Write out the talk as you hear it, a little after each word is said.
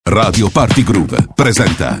Radio Party Groove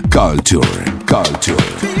presenta Culture.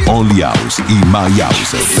 Only House in My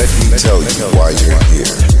House. Let me tell you why you're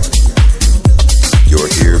here. You're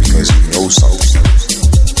here because you know something,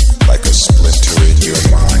 like a splinter in your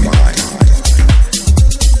mind.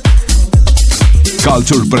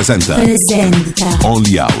 Culture presenta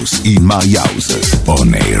Only House in My House.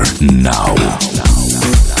 On air now.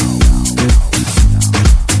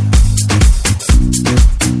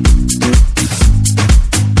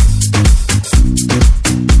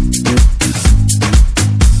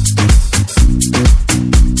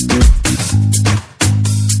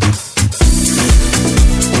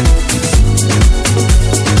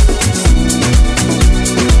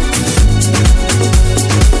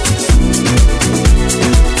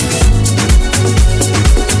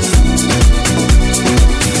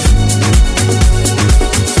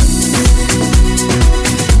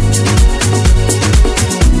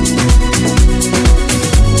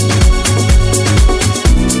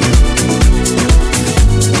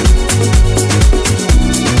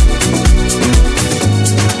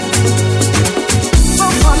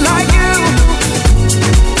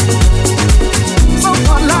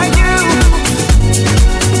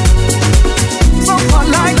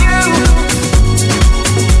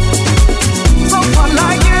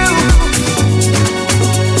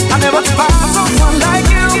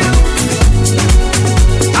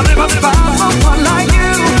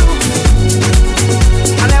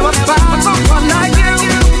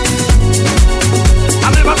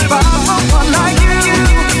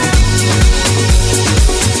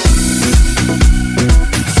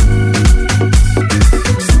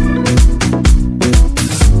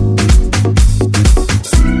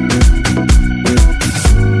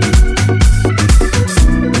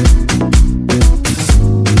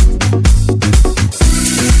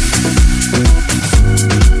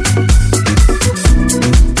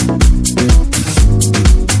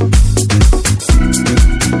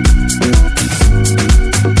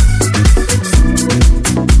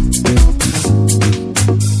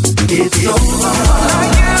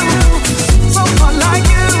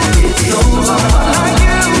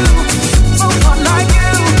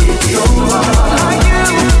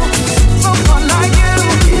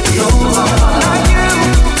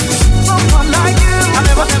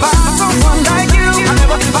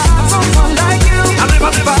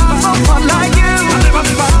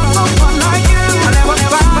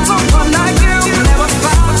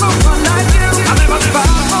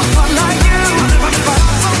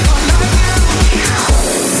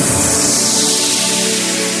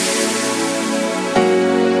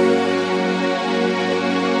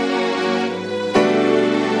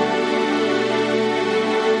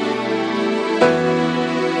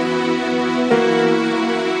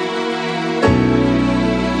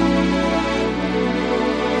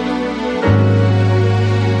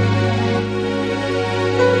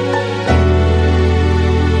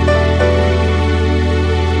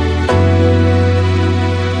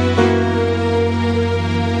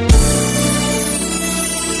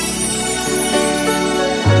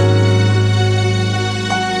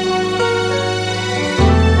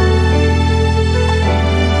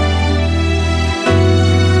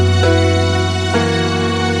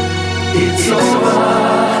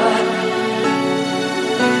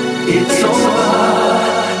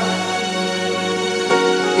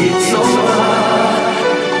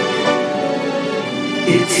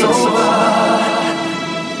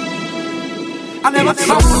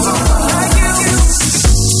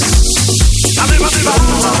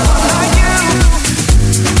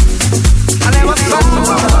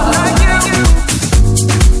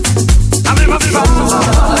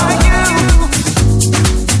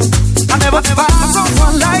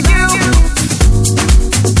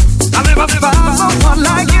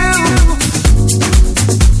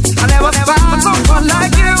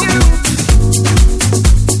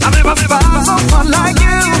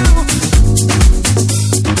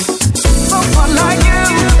 Someone like you.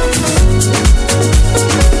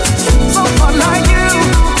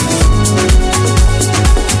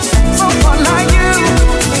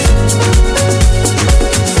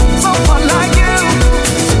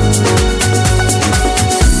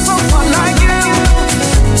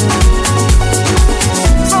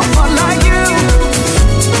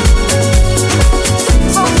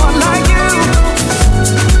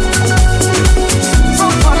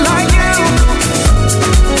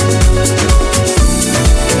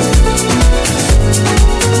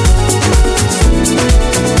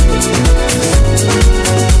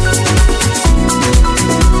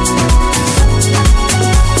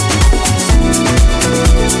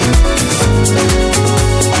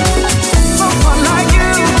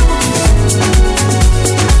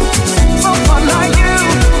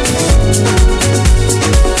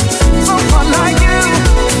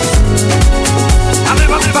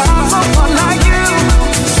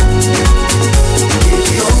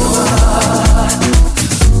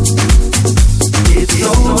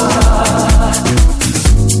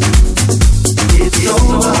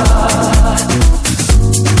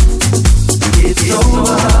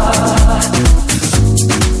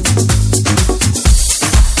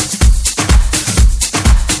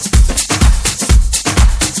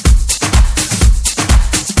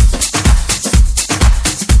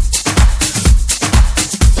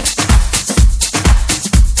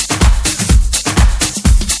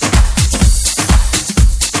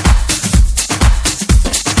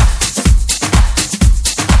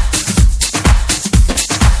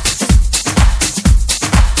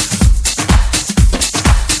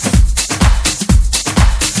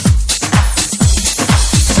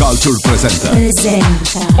 Culture presenta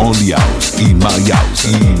Only House in My House.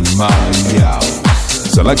 In My House.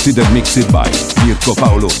 Selected and mixed by Mirko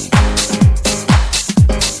Paoloni.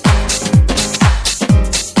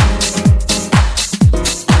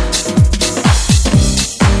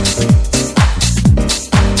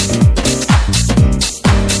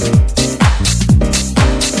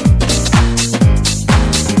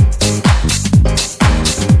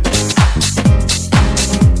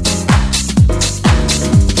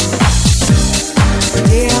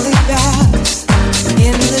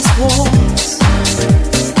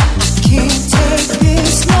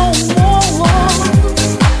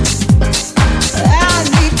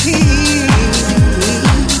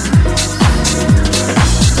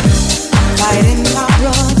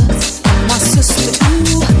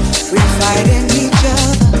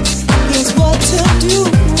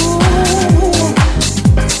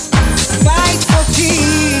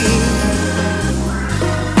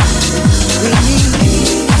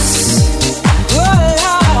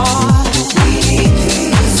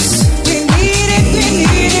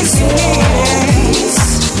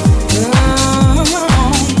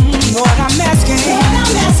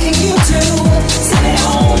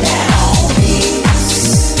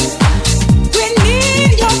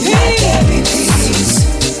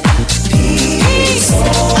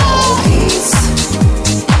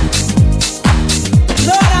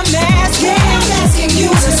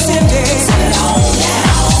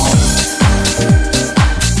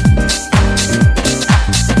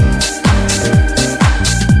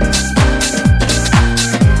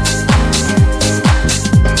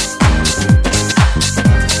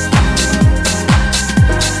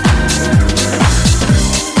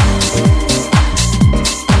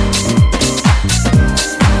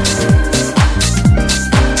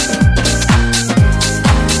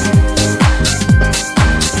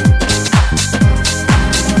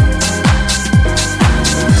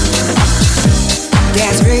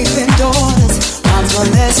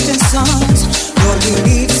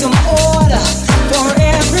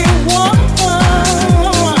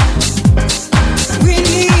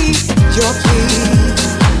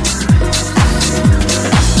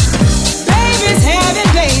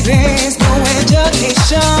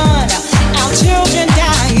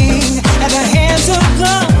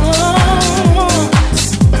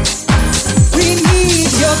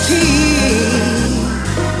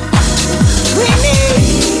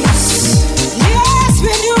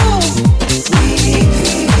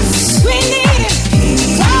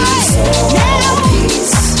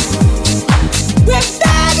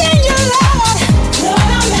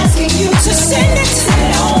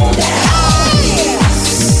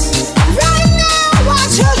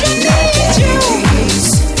 Children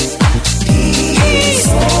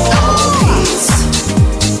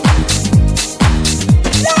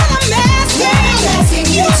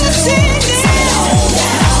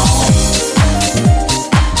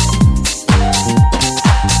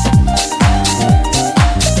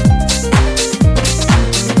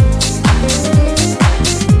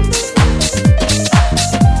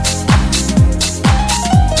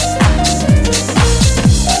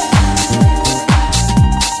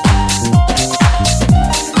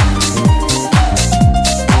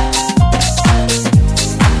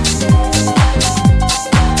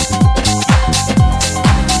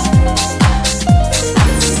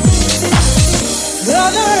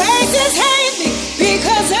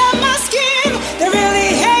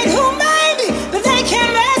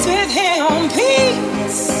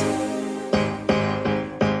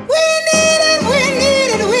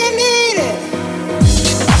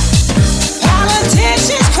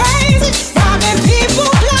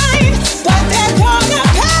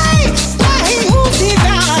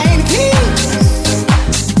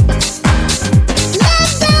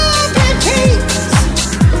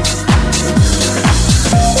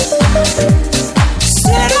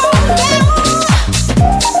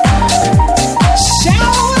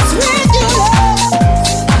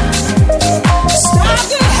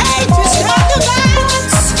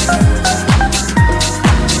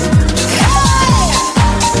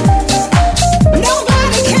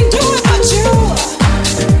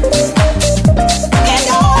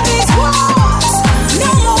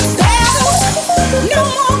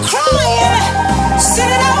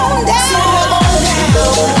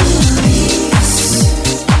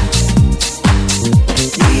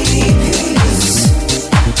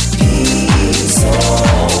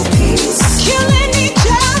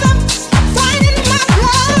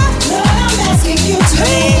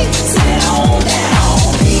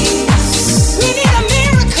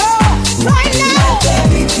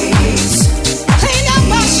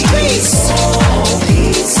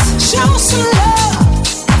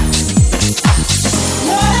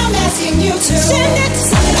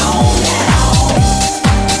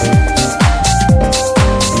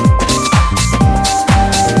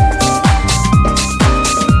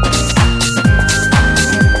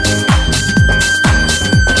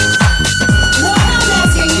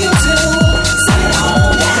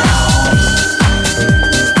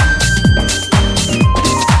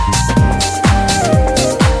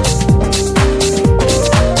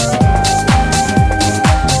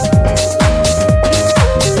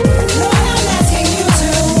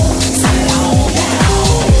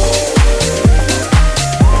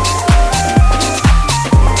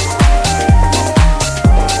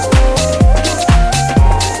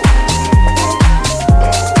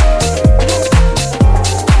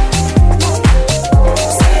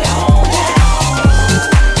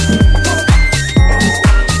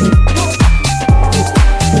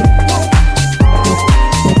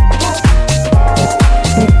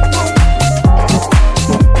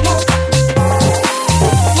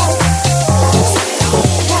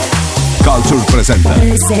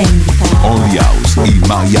presenta Only House in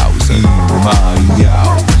My House, in My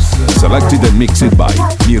House. Selected and mixed by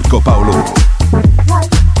Mirko Paoloni.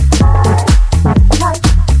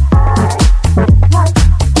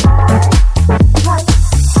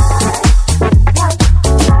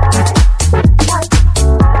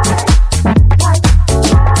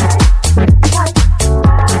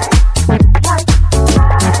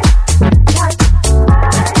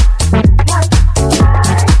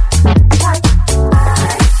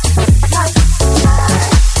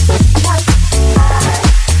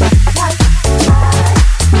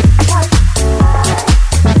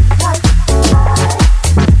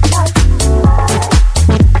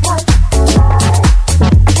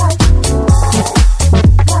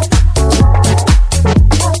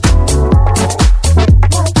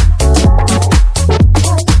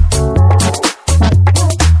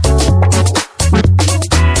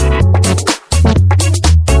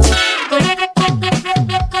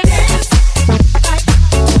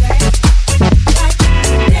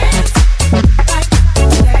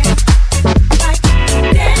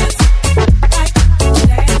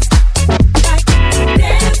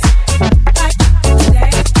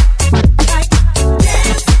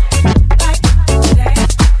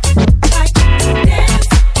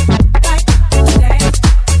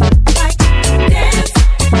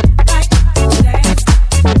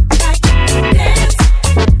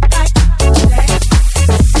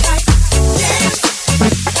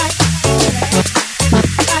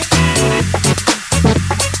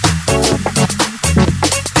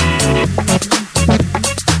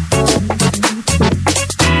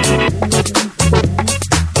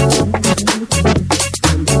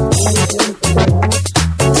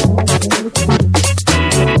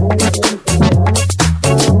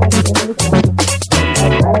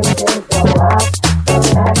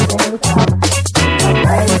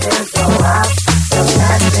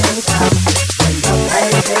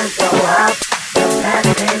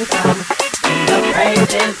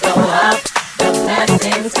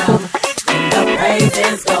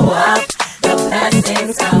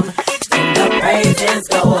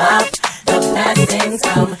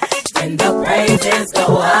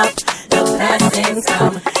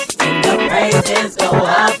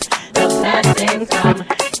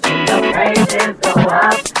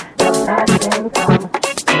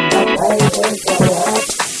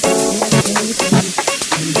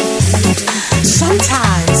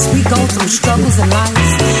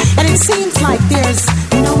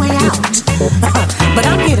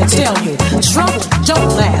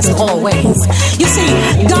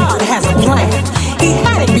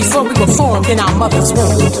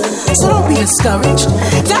 Discouraged.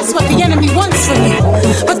 That's what the enemy wants from you.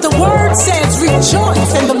 But the word says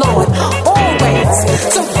rejoice in the Lord always.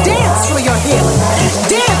 So dance for your healing.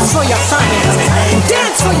 Dance for your finances.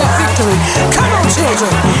 Dance for your victory. Come on,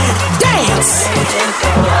 children. Dance.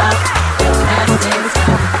 Dance.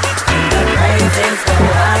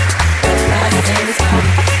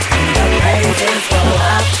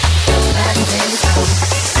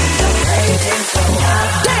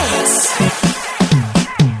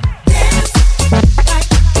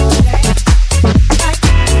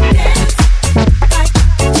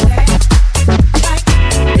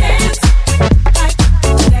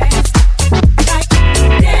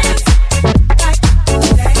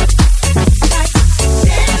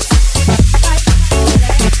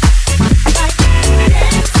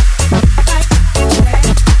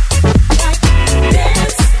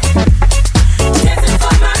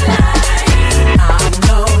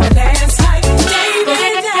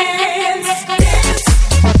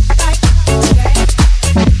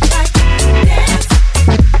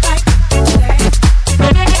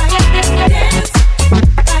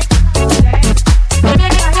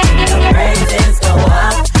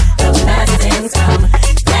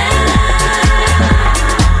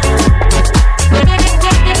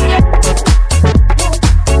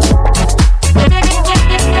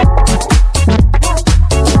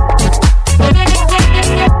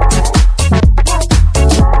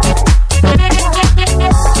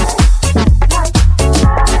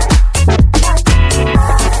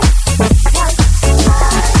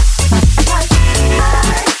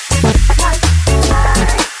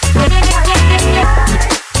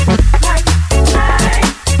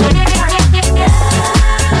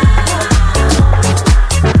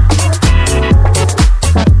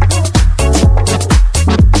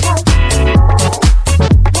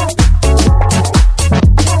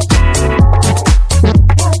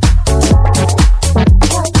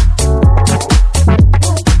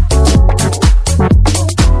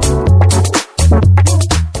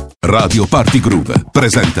 Radio Party Groove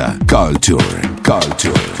presenta Culture.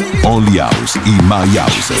 Only House in My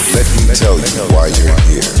House. Let me tell you why you're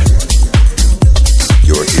here.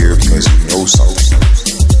 You're here because you know something,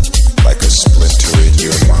 like a splinter in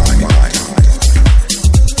your mind.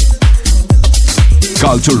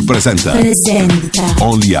 Culture presenta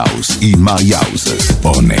Only House in My House.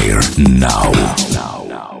 On air now.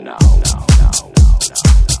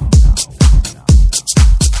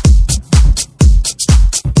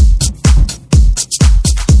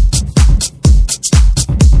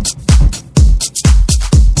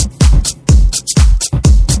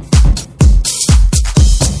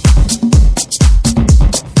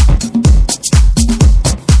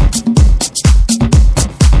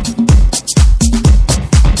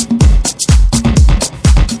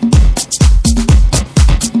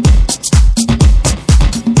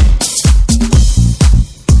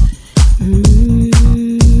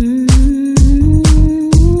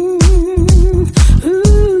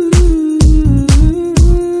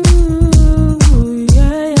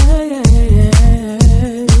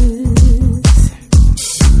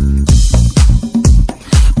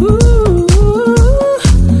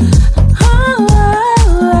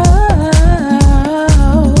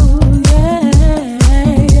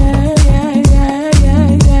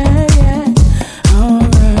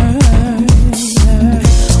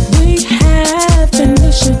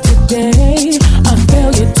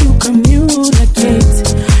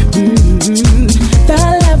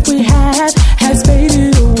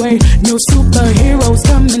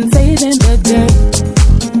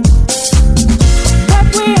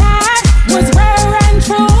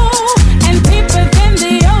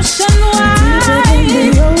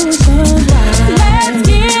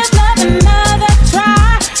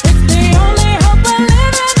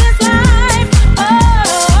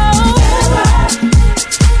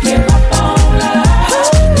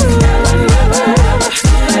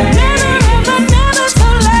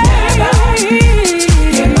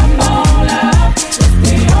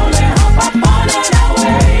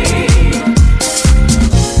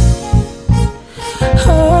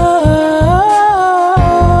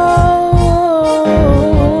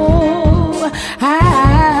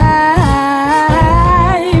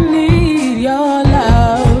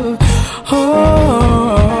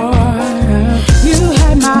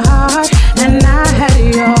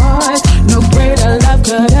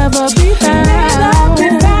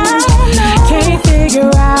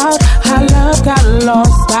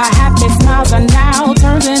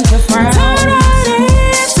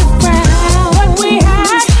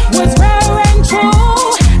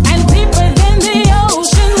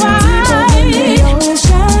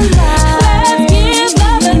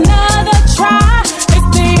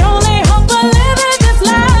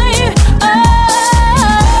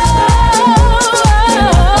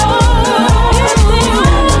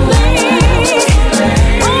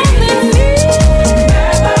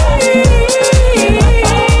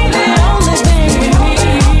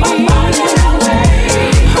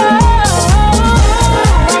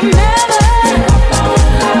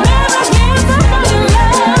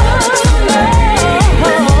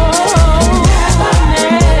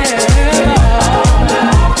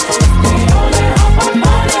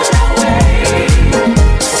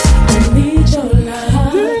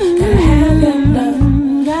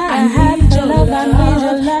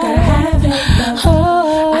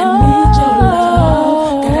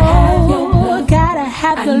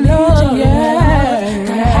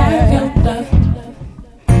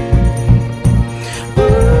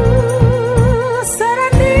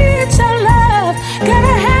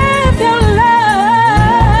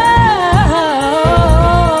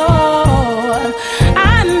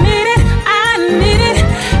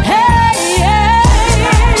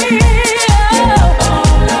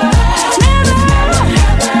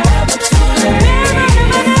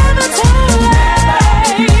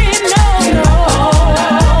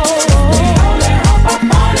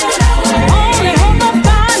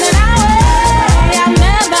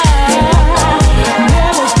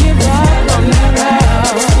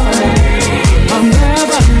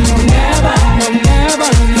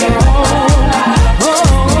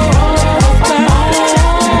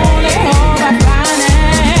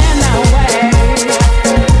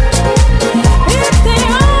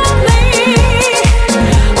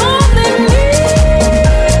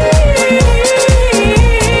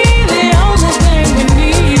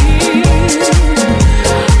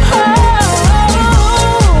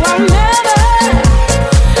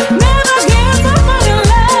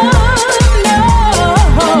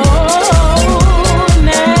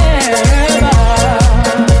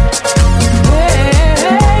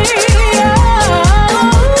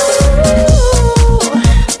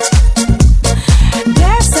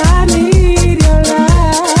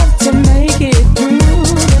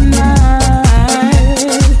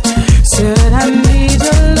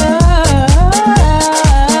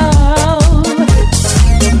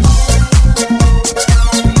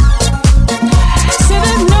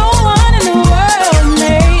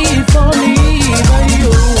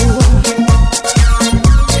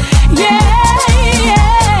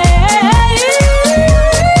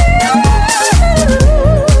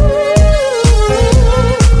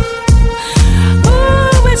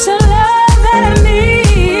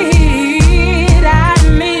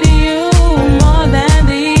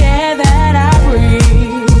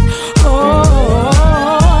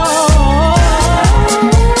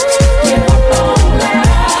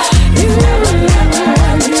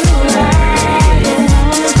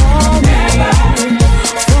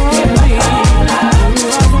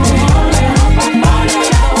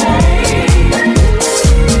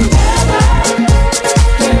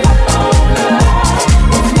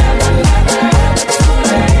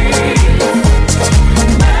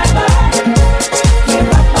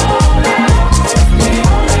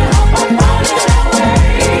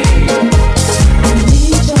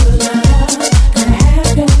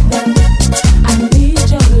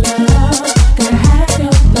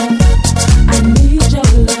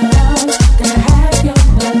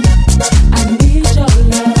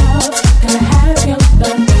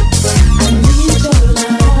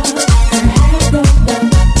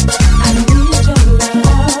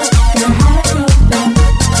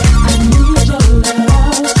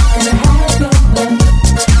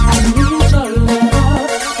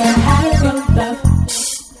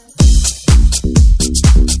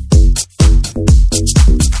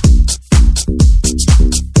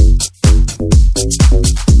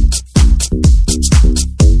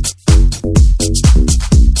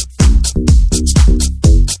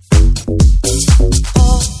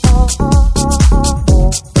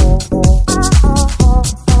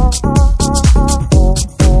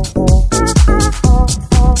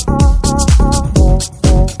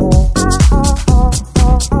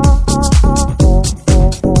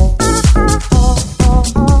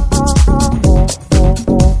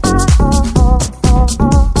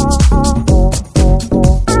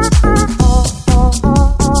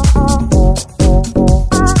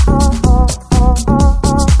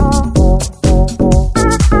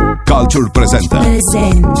 Future presenta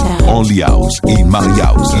Only House in My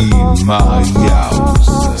House. In My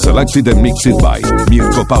House. Selected and mixed by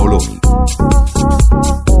Mirko Paoloni.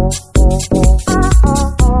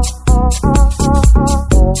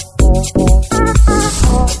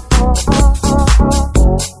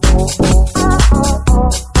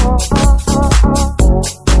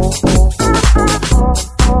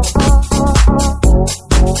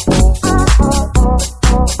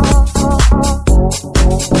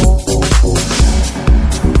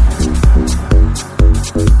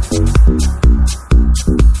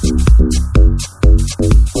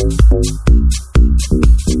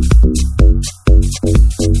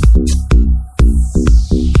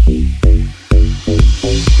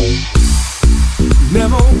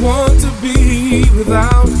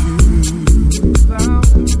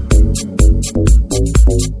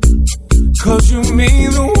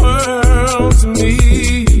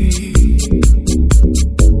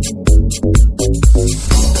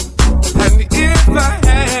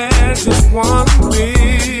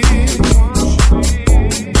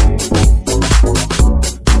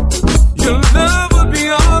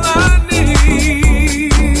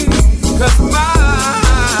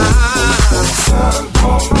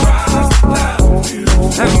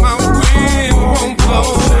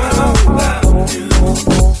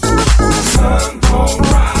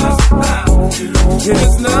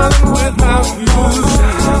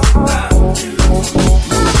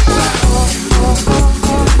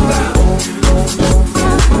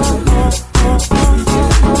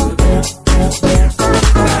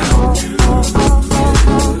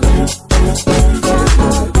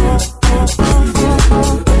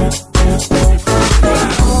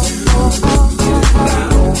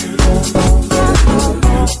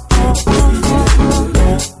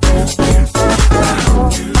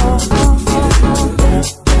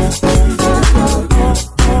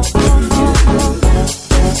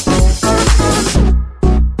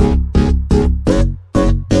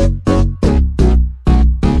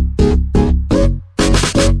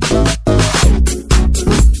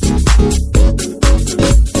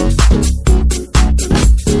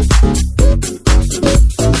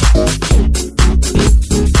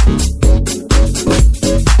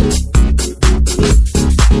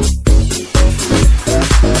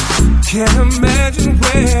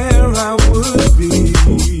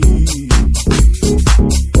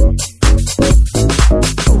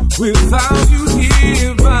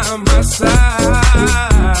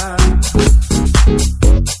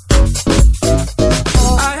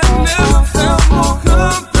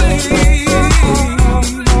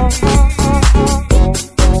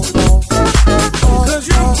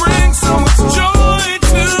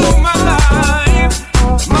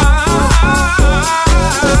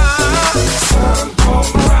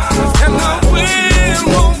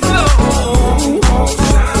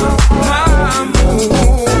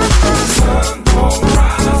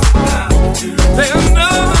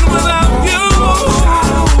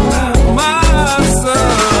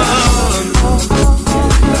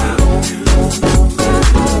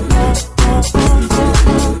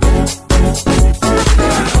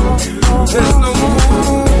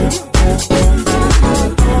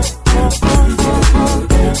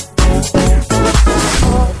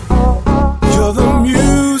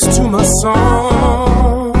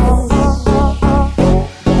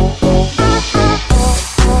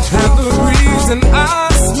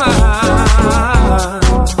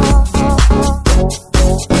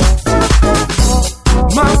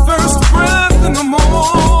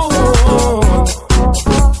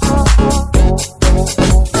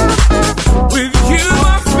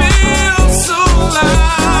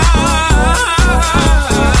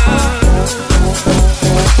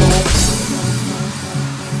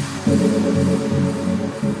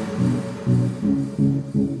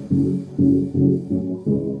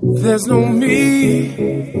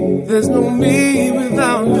 There's no me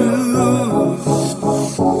without you.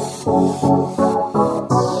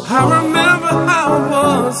 I remember how it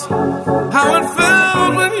was, how it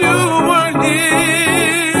felt when you were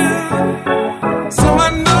here. So I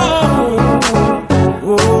know,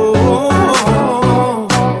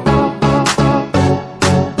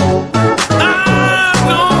 I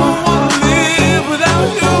don't want to live without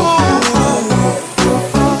you.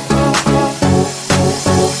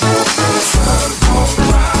 Sun won't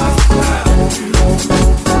rise without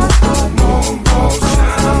you.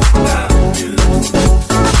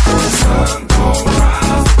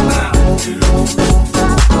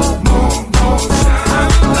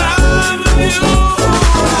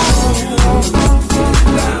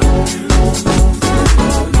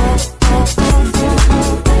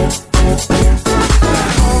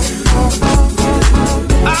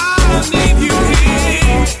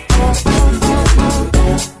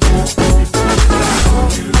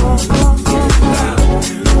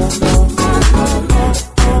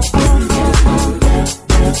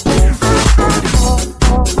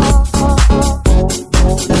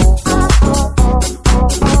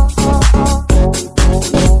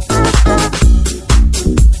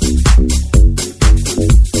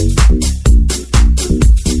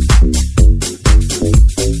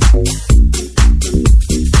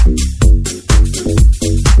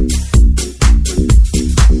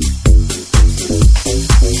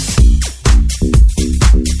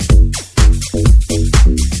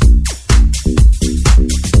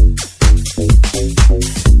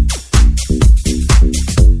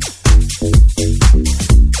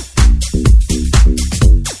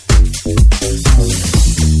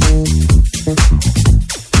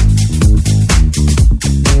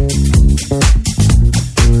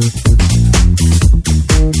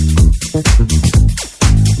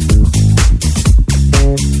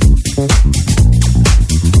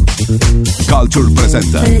 Culture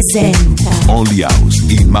presenta Only House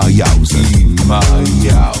in My House. In My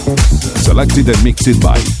House. Selected and mixed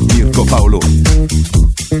by Mirko Paoloni.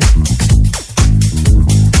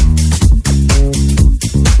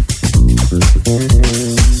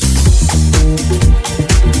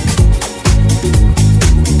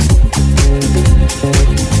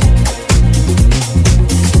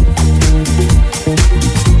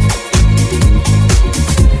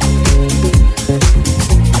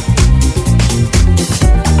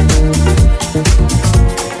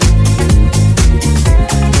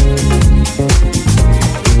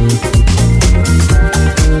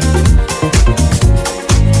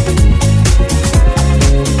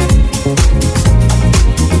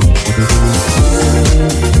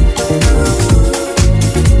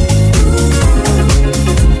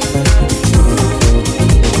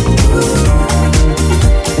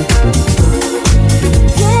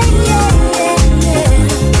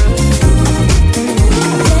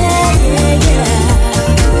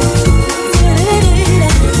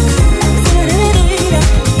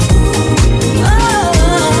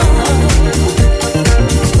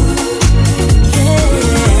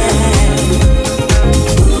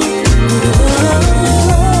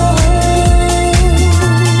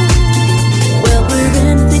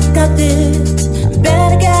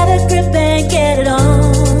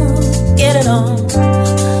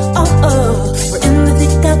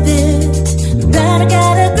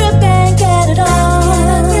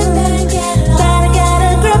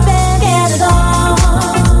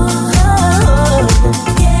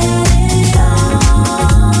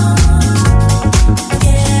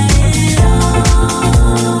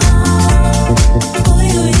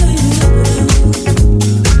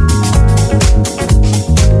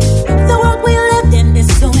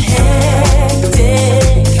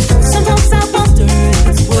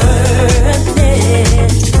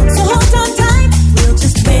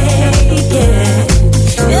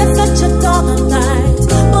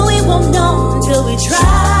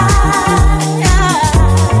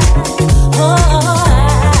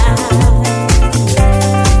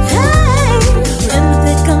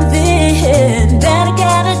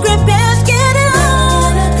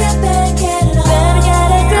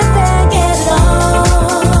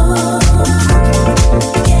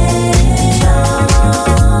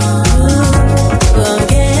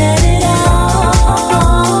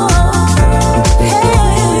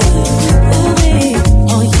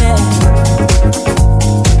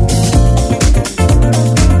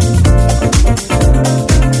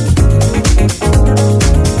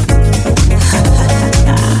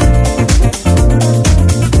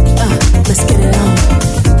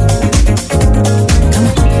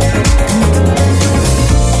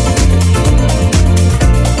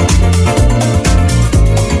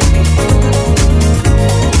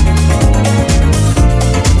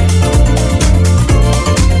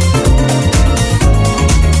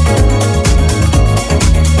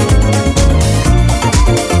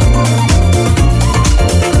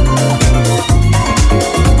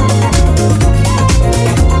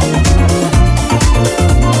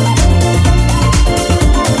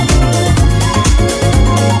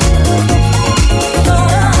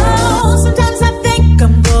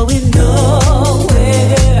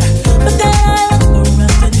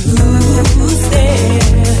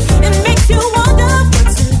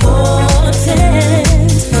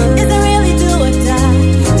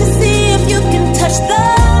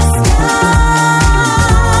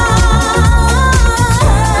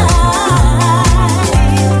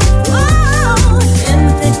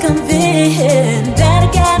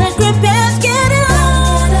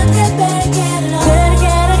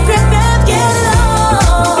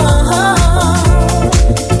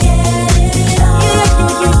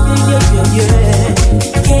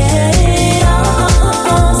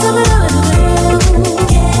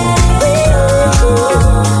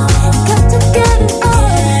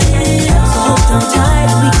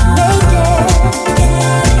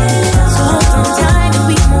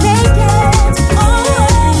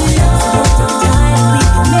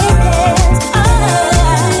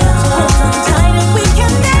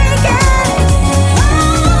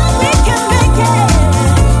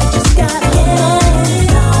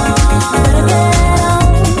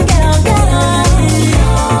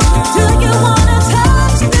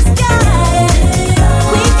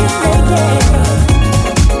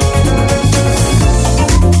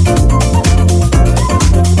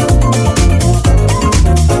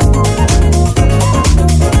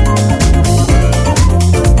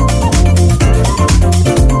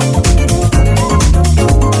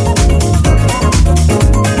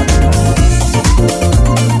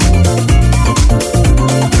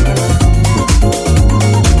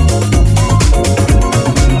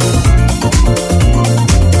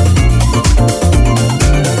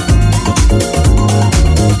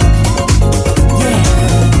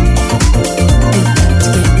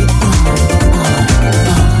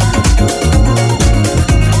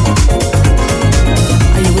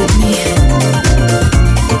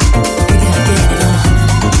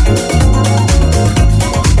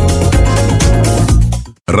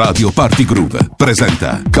 Radio Party Groove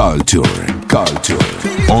presenta Culture,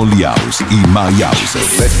 Only House in My House.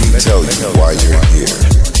 Let me tell you why you're here.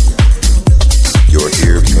 You're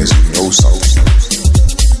here because you know something,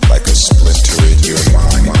 like a splinter in your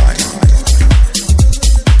mind.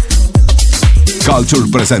 Culture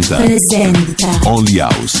presenta Only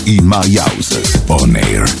House in My House. On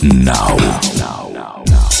air now.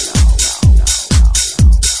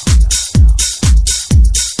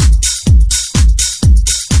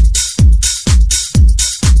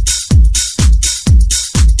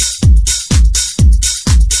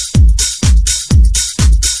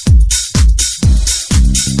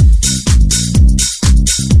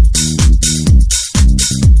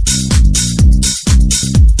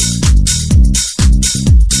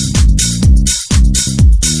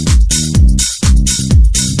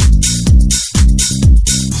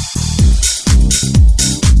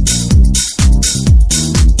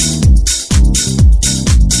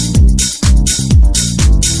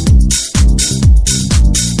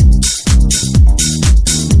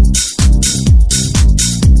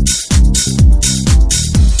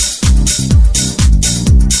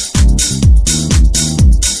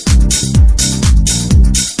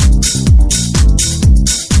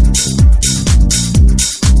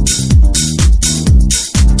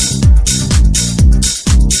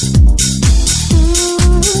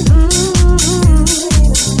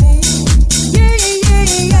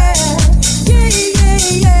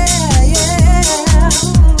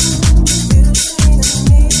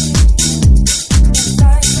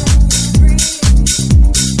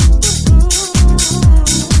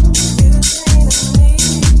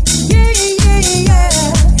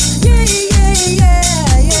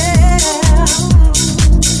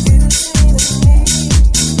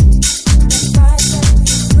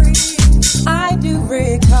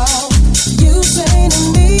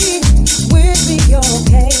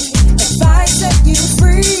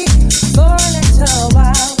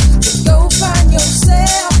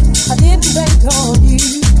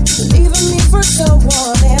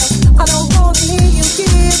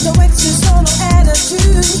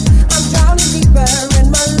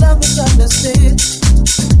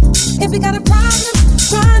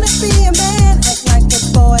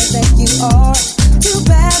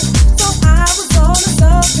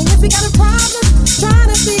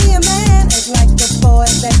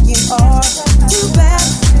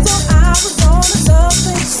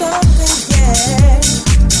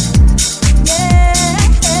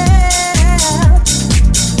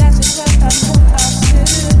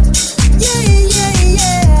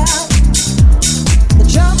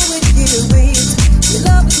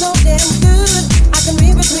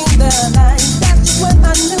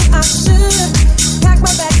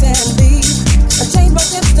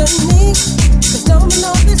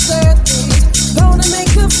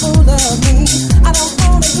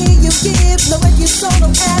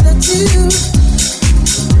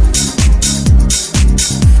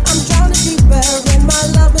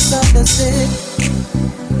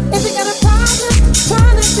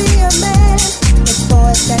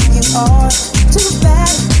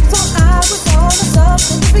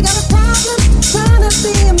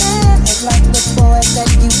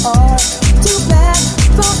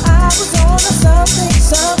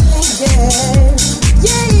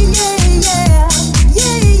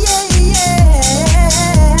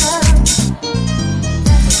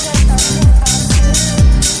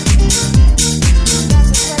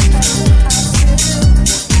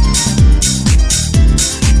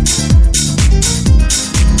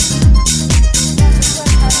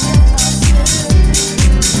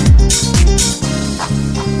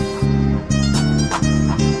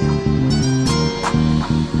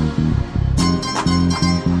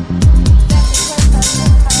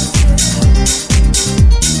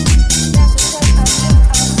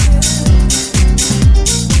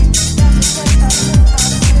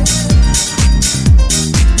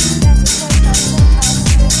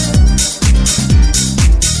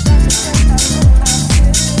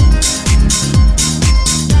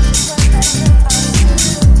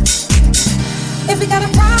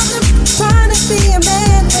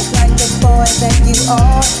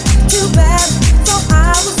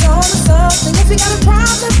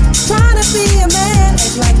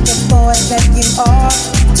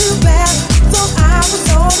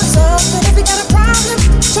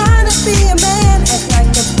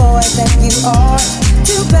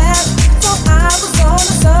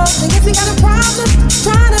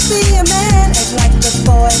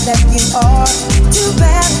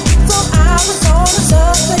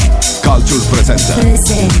 Culture presenta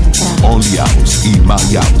Only House in My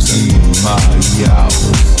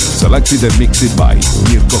House. Selected and mixed by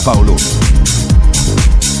Mirko Paoloni.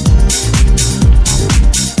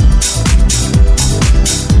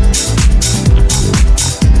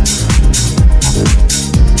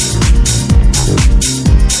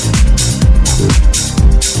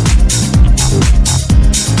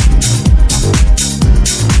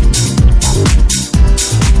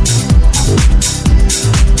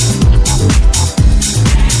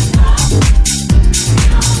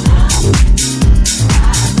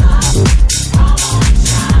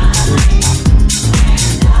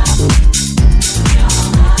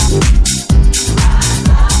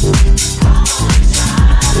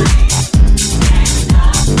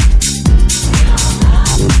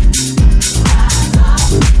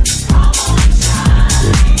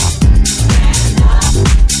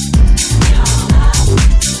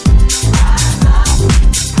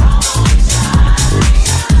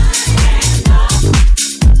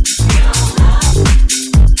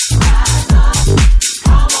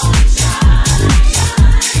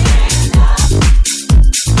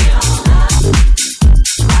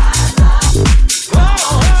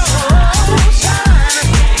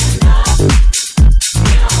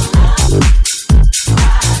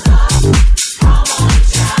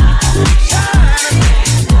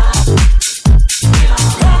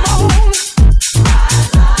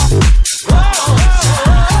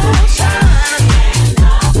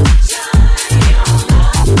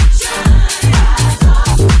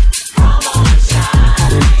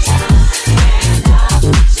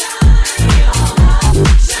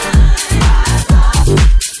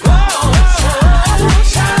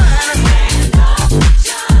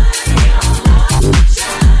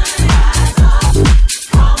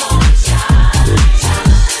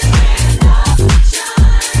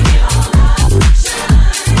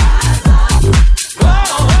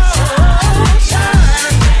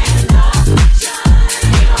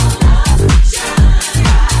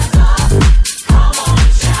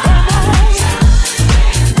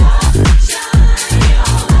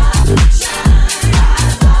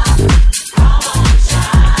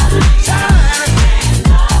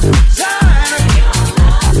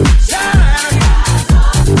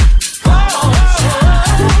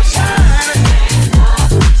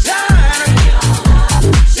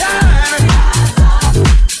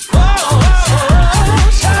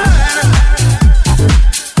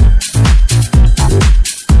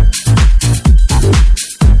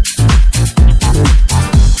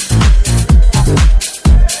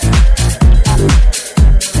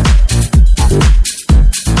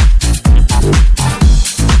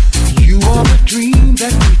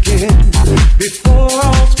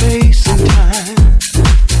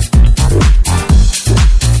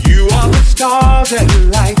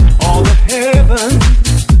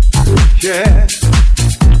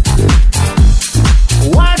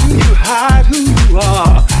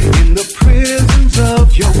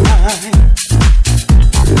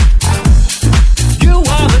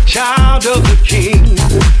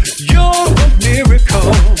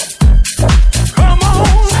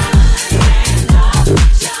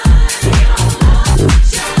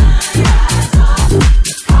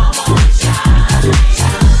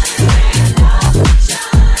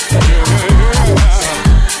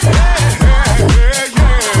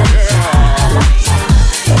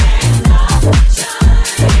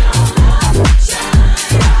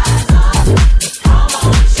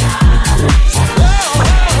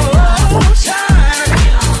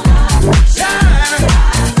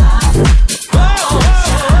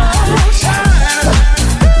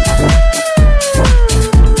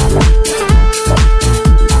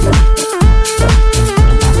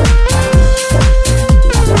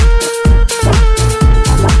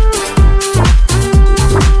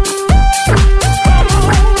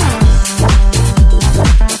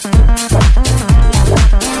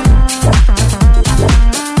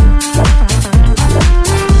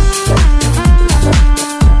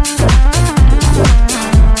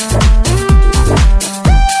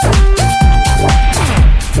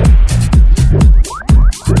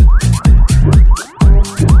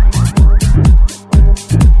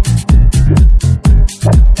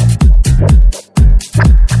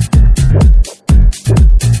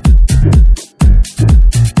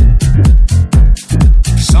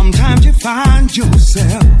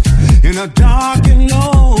 a dark and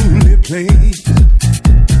lonely place.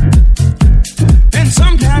 And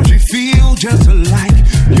sometimes you feel just like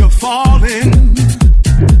you're falling.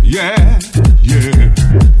 Yeah, yeah.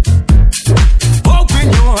 Open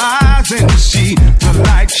your eyes and see the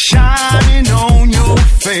light shining on your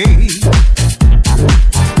face.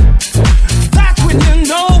 That's when you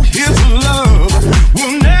know His love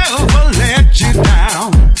will never let you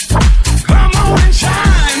down.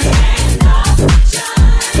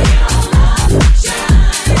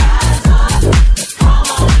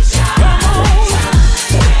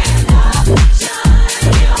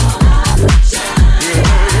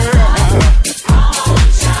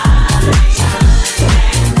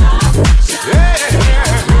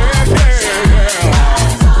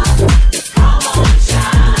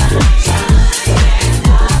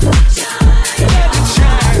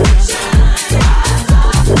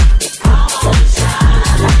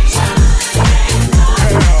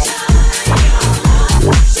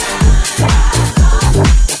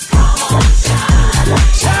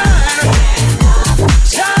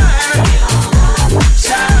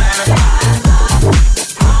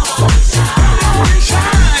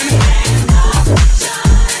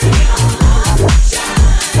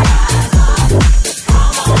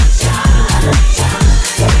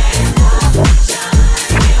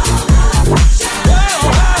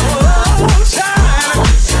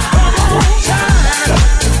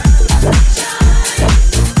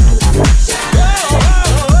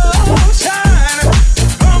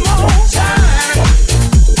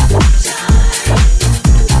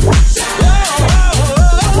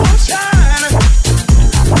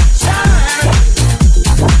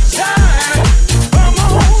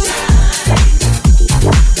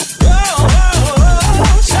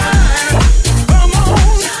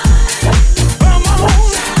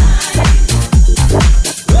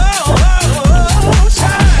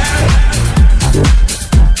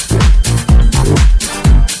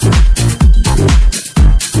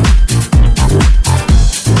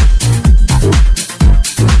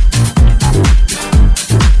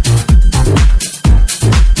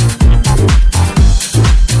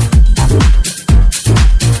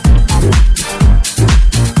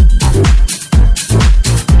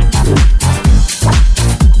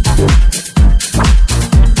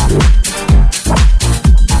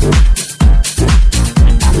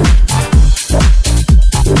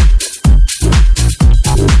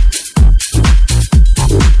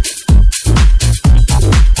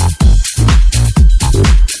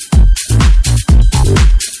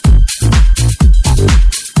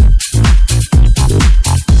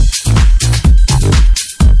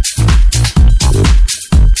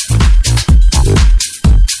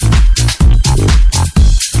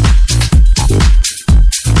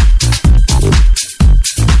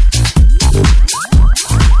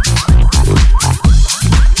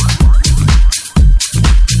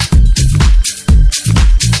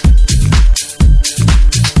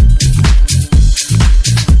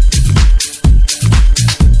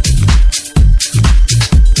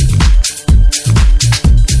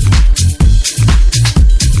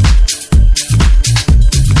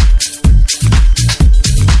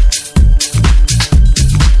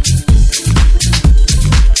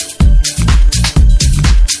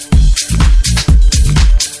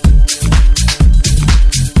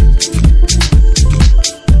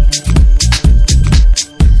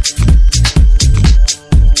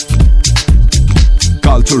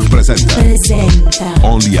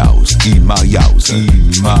 Only house in my house.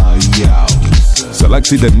 In my house.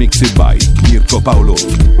 Selected and mixed by Mirko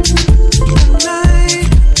Paoloni.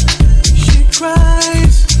 She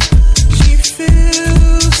cries, she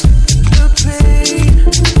feels the pain.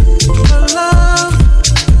 Her love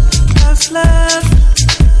has left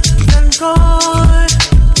and gone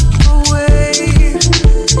away.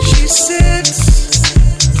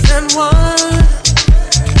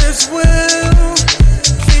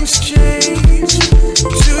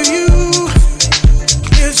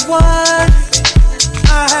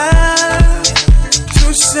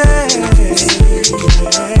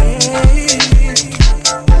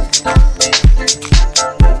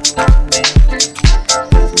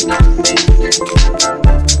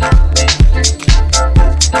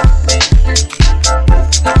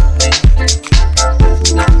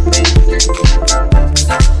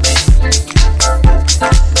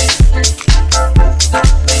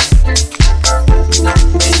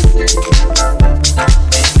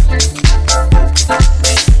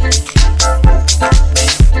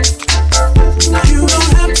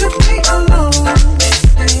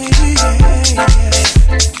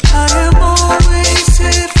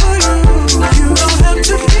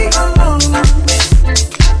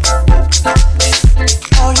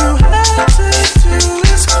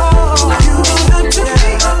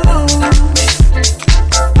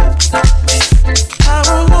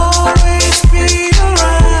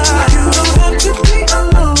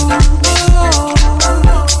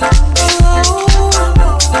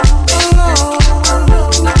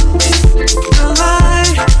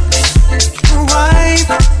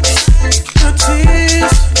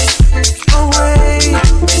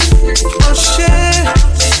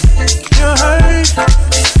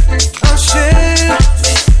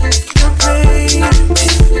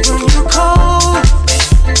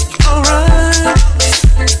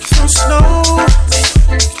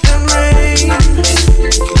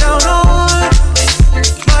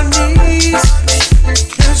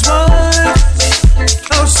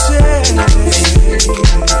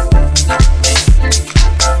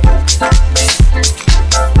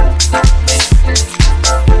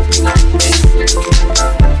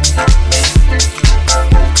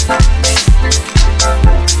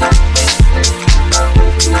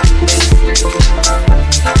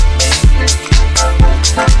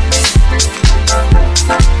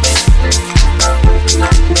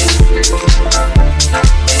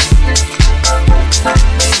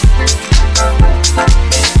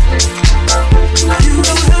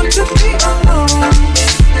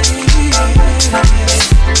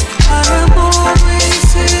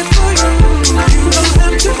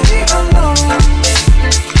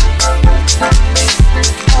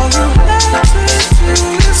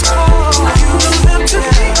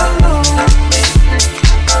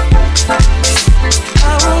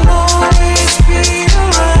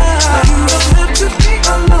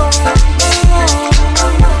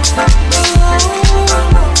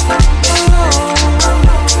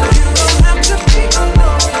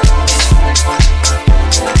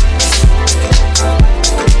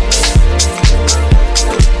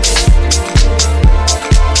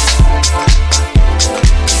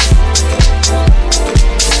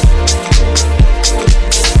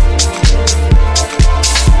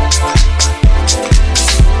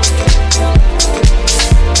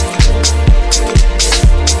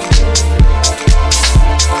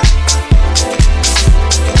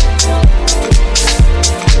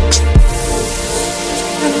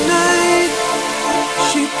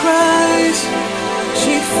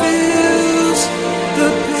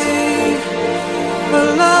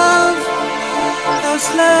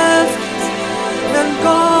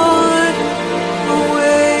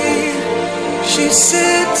 She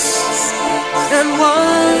sits and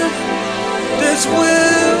wonders,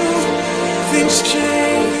 will things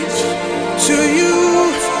change? To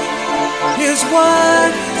you is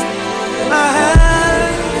what I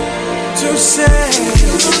have to say.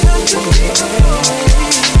 You don't have to be alone.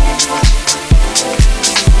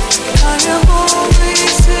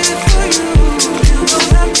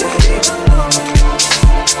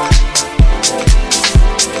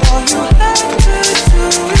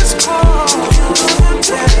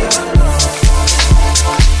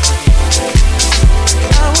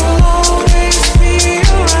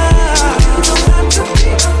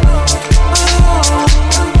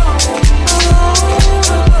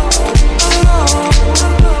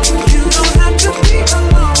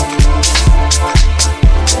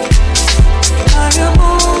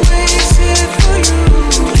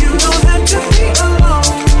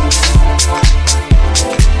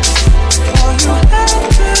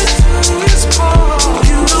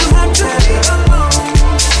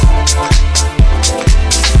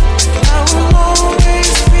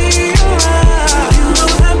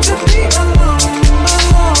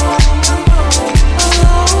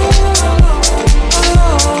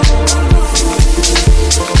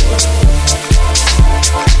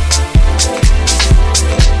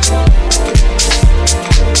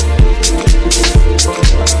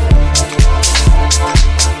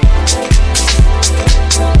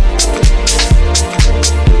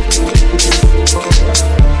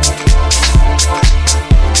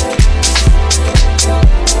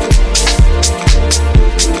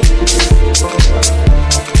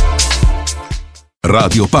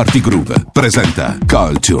 Radio Party Groove presenta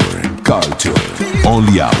Culture.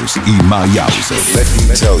 Only House in My House. Let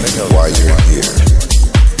me tell you why you're here.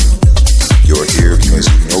 You're here because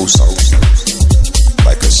you know something,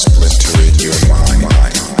 like a splinter in your mind.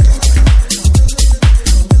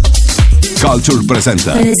 Culture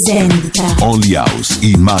presenta Only House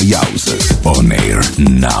in My House. On air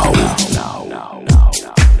now.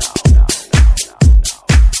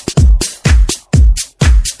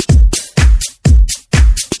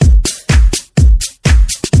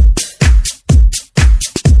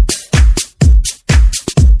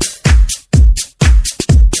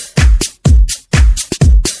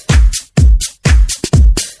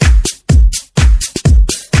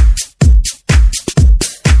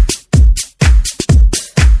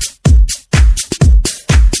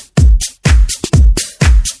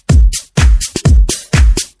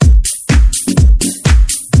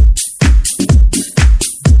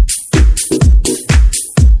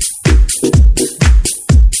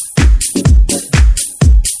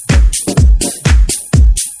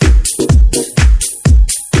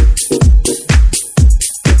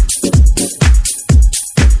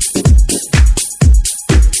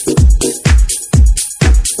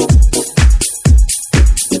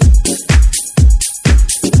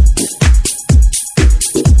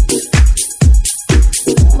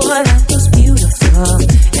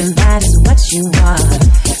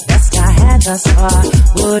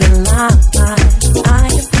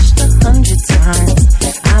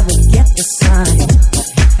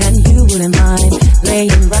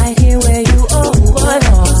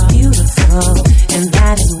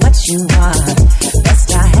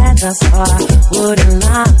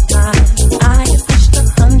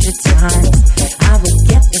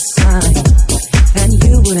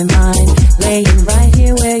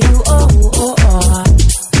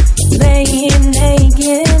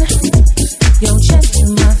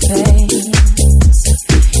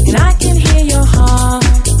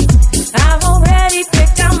 I've already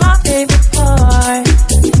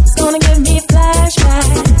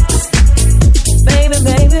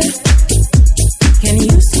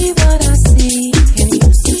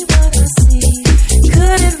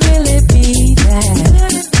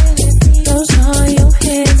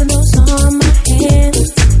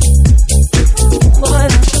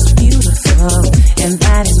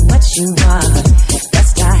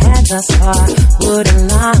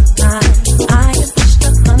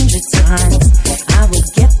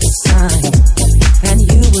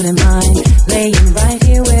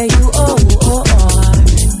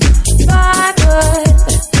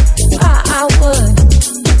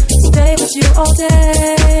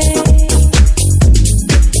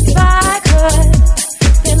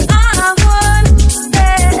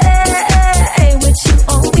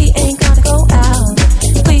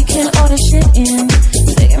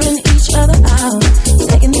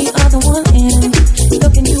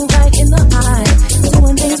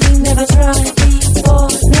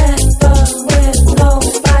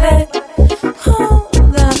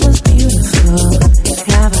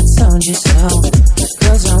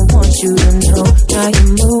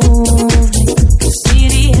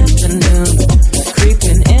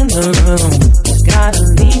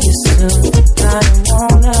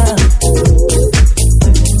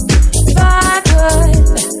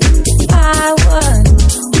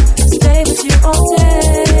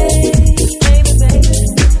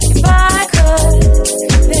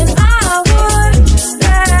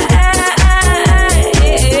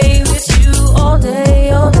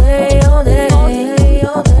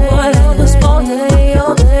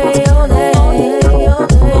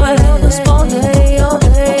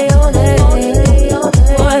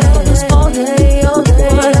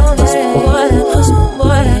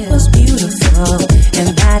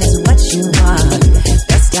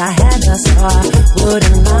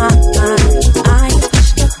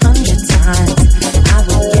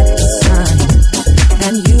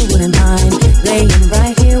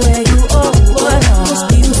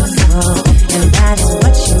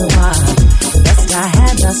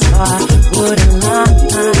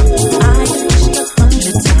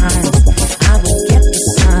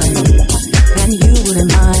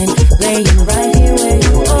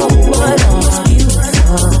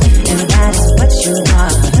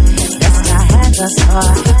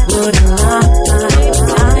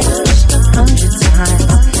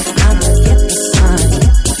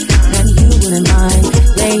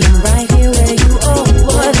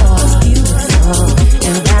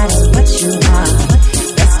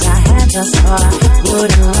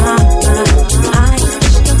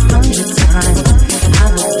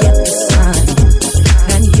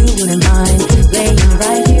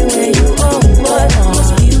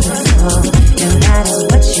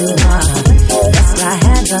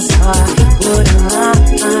star, wouldn't lie.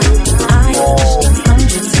 I wished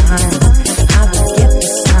 100 times I would get the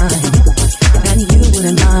sign that you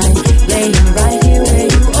wouldn't mind laying right here where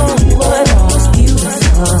you are. What was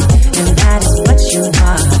beautiful, and that is what you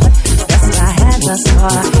are. Best I had thus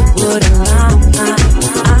far, wouldn't lie.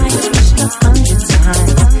 I wished 100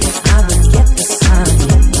 times I would get the sign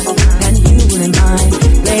that you wouldn't mind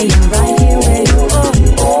laying right here where you are.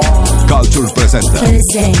 Culture presenta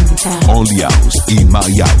Only House in My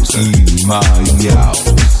House, in My House.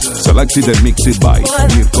 Selected and mixed by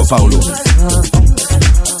Mirko Paoloni.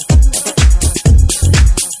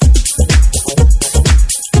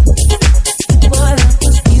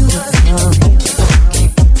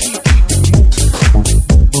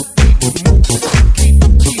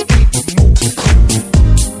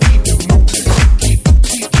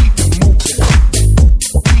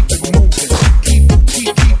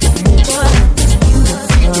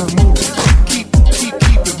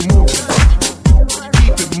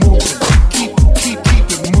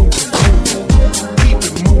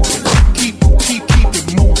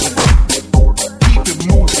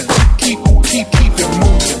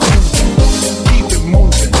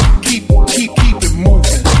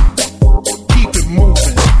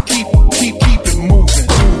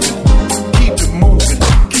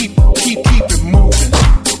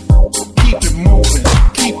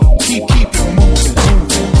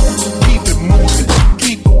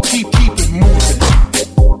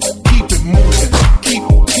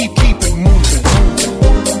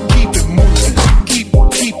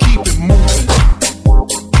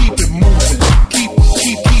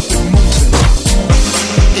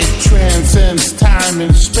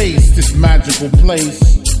 Place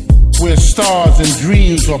where stars and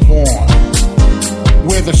dreams are born,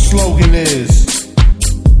 where the slogan is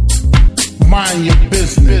mind your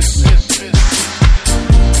business,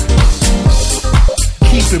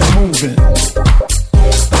 keep it moving,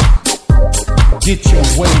 get your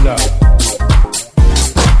weight up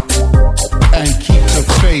and keep the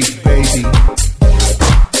faith, baby.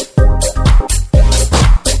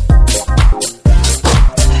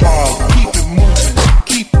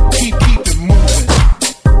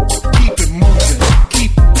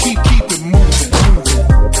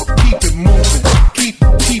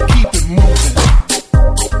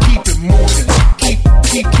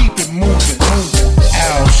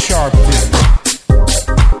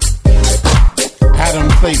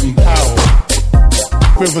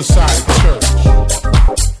 Riverside Church,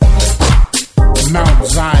 Mount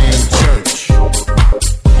Zion Church,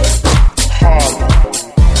 Harlem,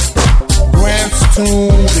 Grant's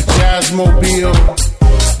Tomb, the Jazzmobile,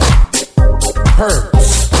 Perks,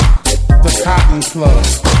 the Cotton Club,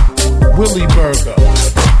 Willie Burger,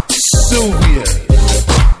 Sylvia's,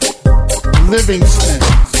 Livingston's,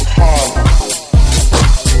 Harlem.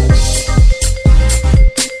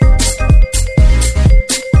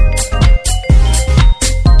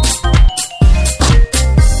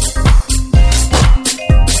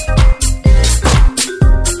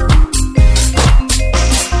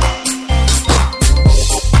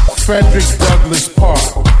 Frederick Douglass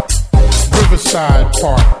Park, Riverside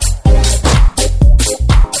Park,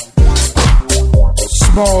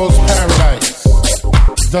 Smalls Paradise,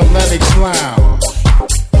 the Lenox Lounge,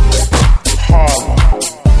 Harlem,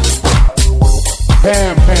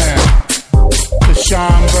 Pam Pam, the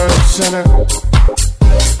Schomburg Center,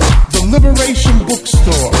 the Liberation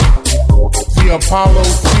Bookstore, the Apollo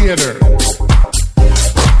Theater,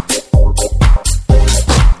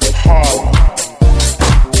 Harlem.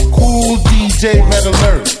 Cool DJ Red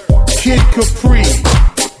Alert, Kid Capri,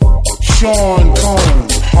 Sean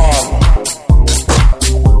Combs, Harlem.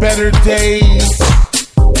 Better Days,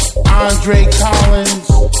 Andre Collins,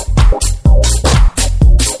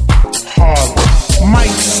 Harlem.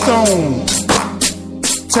 Mike Stone,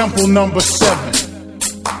 Temple No. 7,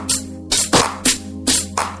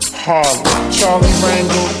 Harlem. Charlie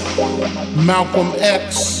Rangel, Malcolm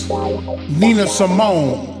X, Nina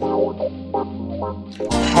Simone,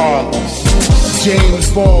 Harlem. James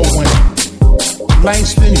Baldwin,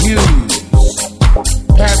 Langston Hughes,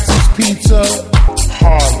 Patsy's Pizza,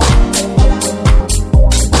 Harlem.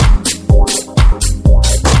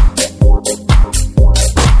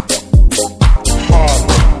 Harlem.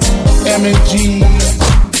 M&G,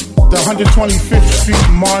 the 125th Street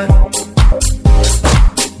Mart,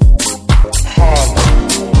 Harlem.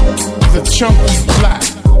 The Chunky Black,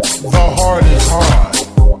 the Heart is Hard.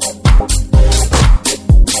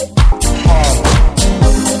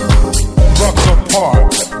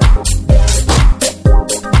 Park,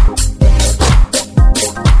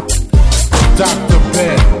 Dr.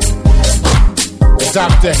 Ben,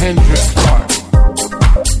 Dr. Hendrick Clark,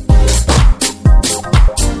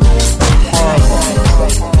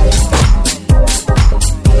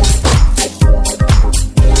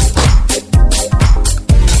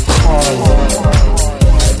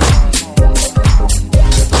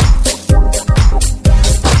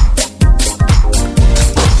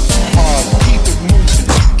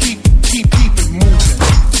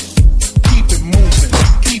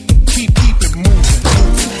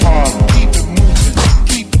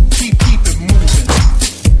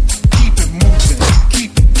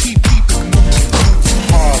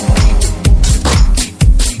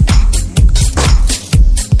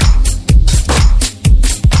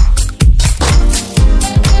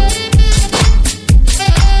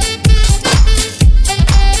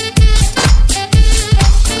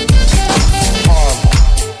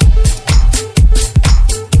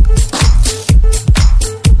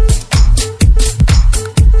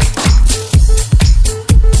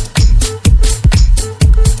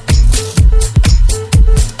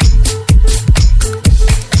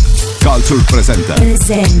 Culture presenta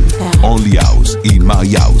Only House in My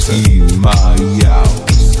House. In My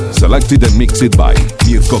House. Selected and mixed by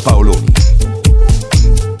Mirko Paoloni.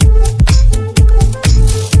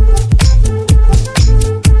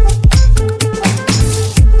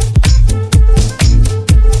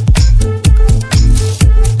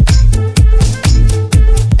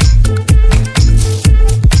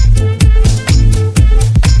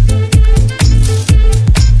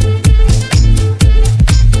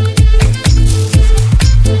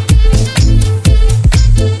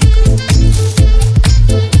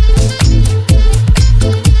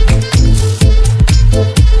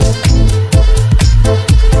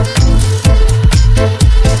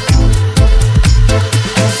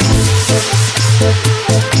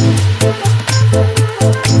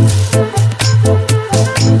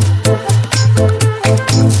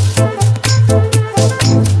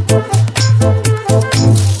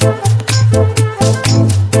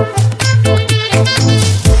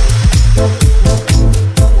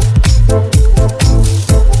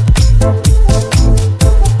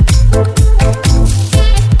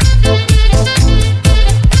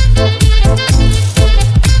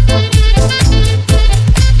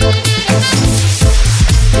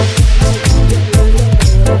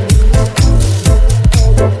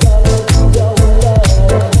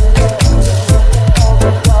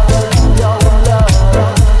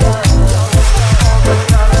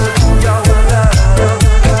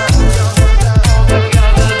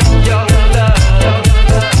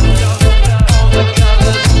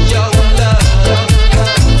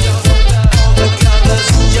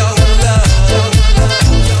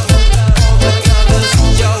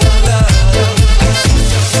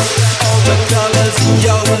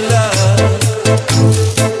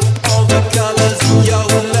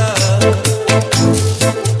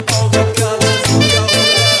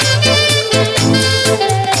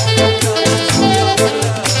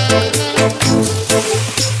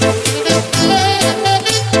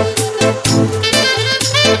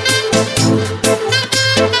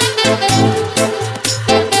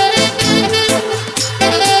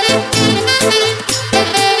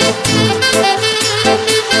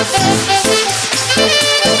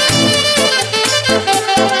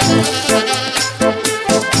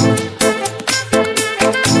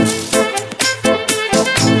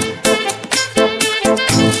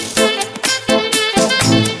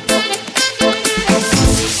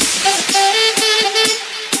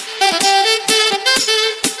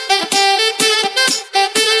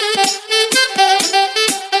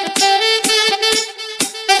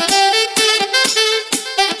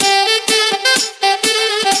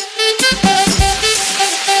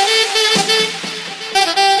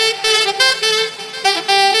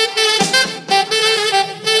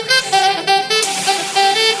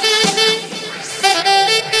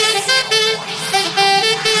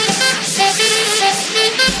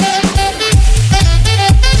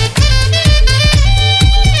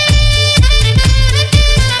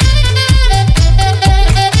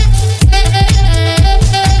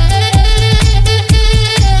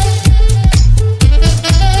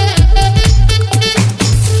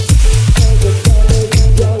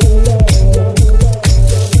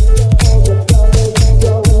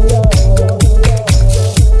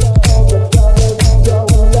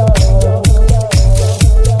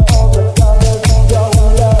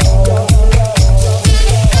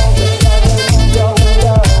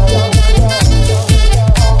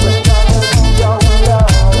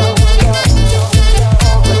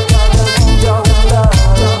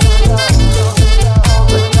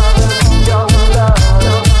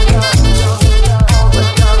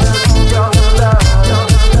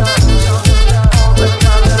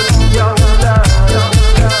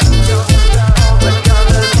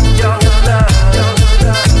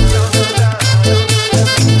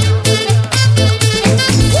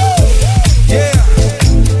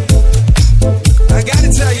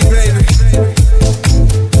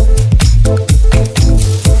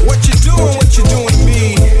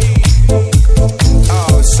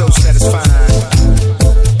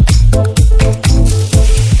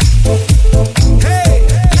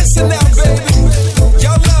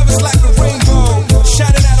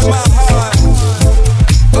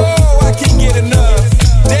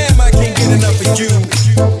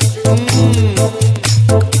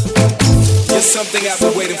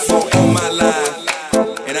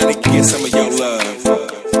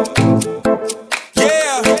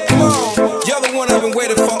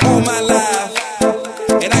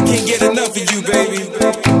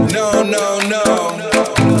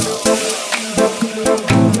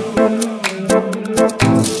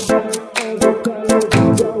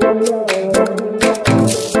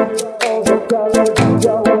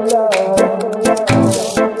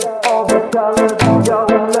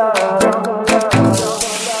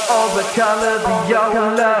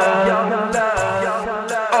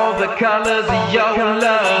 colors of your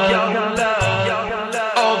love,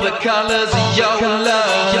 all the colors of your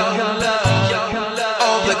love,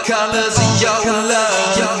 all the colors of your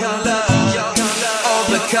love, all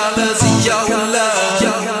the colors of your love,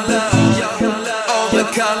 all the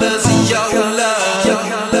colors of your love, all the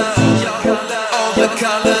colors of your love, all the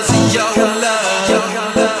colors of your love,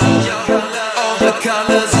 all the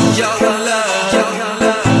colors of your love.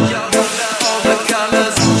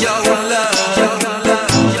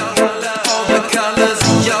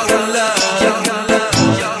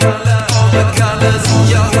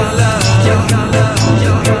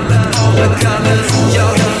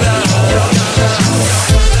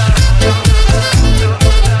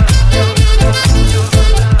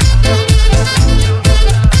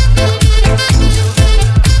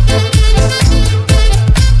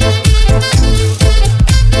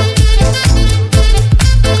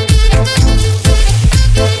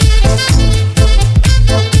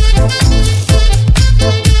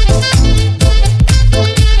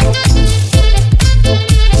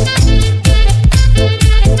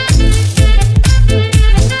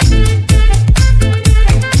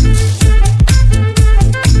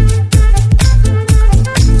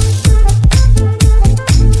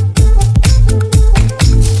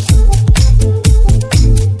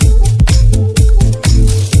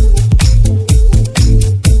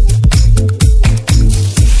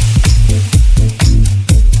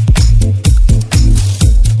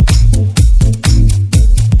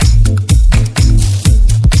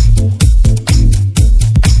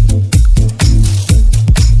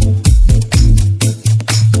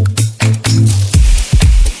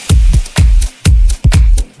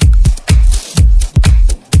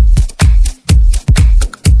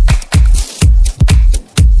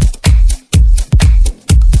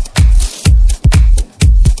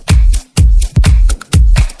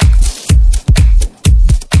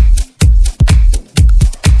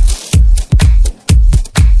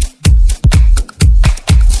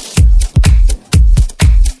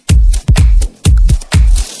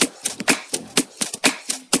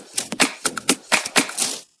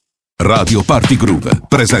 Radio Party Groove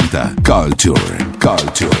presenta Culture,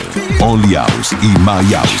 Only House in My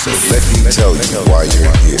House. Let me tell you why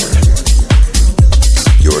you're here.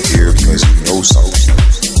 You're here because you know something,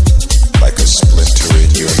 like a splinter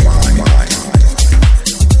in your mind.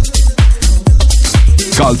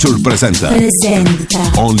 Culture presenta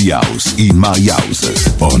Only House in My House.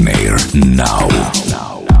 On air now.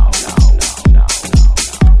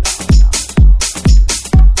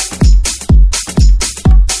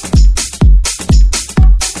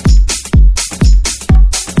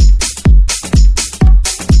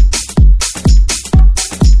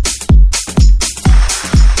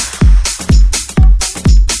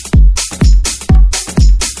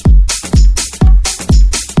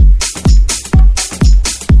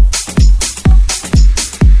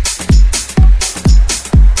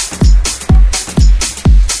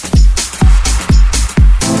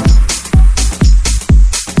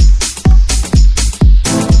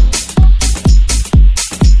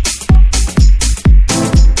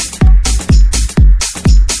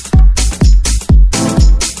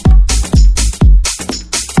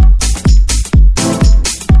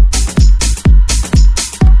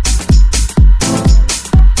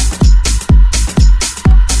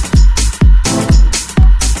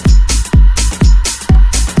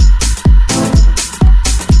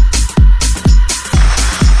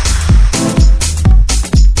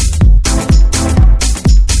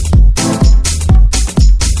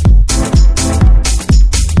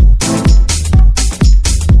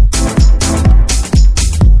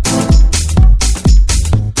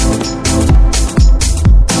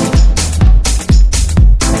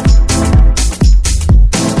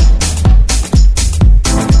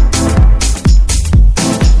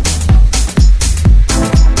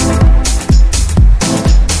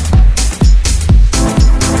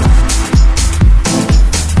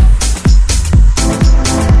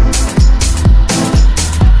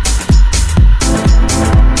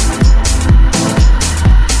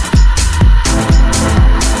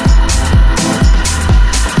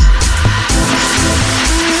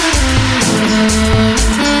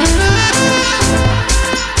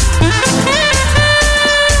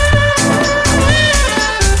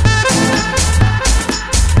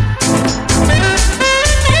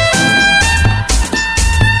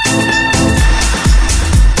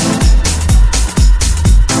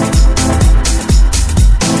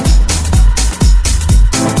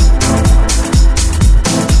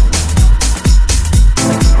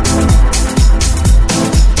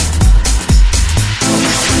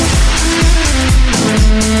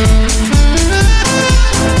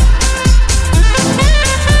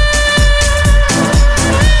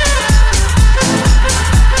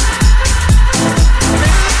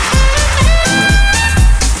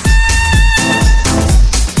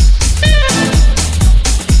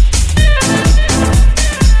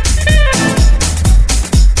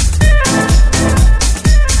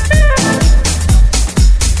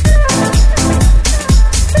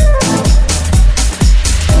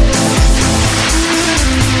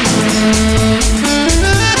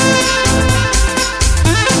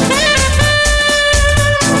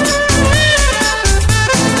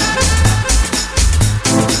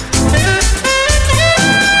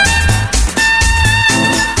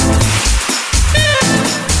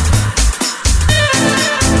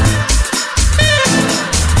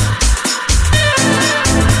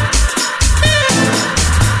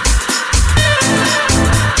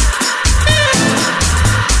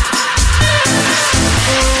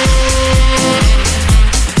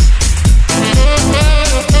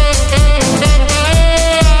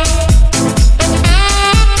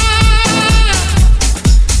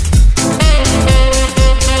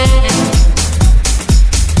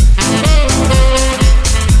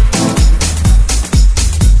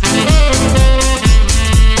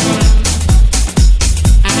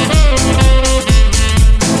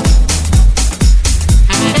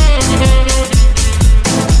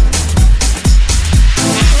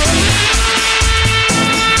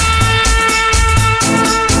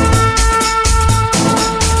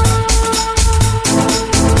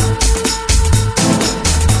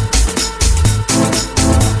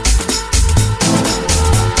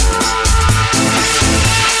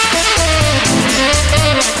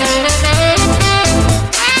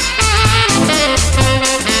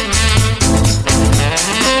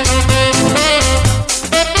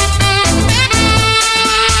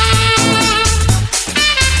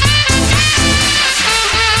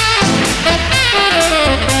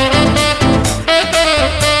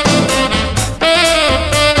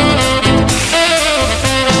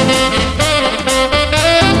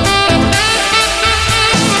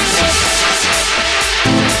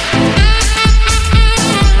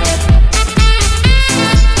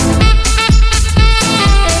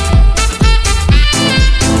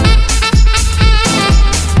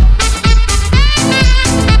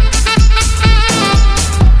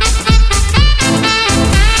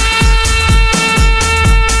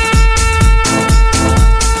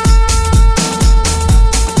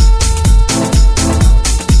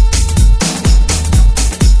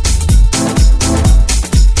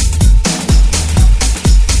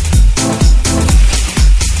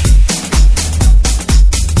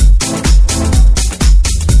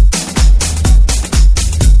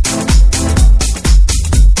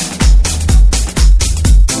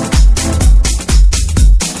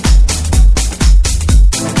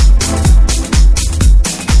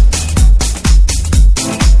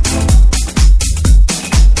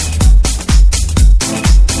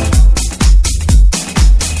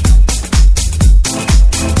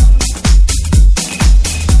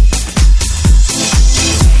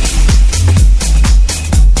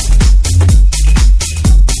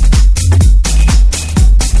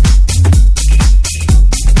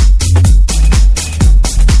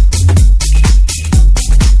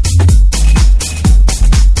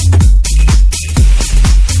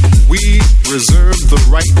 reserve the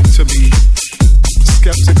right to be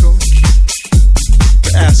skeptical,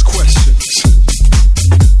 to ask questions,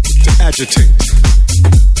 to agitate.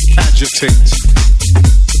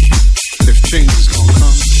 If change is gonna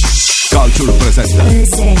come. Culture presenta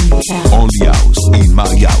Only House in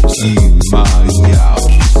My House.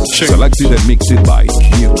 Selected and mixed by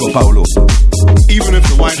Mirko Paolo. Even if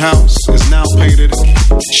the White House is now painted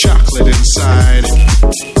chocolate inside,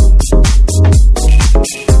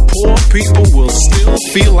 poor people will still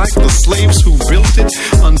feel like the slaves who built it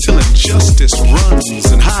until injustice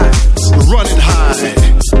runs and hides. Run and hide.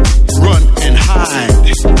 Run and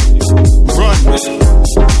hide. Run.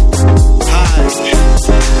 Hide.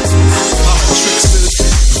 Tricksters,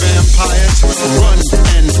 vampires, run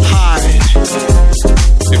and hide.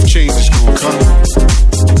 If change is gonna come,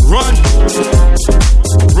 run,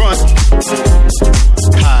 run,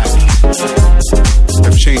 hide.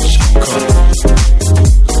 If change is gonna come,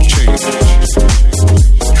 change.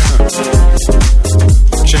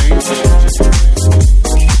 Change.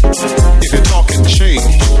 If you're talking change,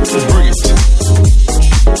 bring it.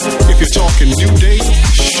 If you're talking new day,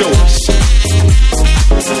 show us.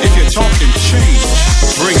 If you're talking change,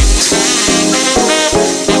 bring it.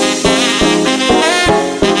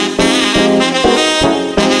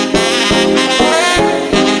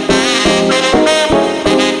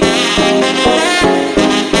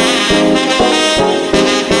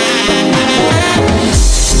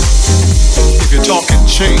 If you're talking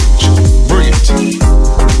change, bring it.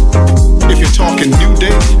 If you're talking new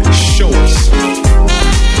day, show us.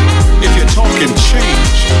 If you're talking change,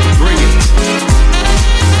 bring it.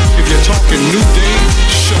 If you're talking new day,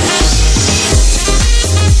 show us.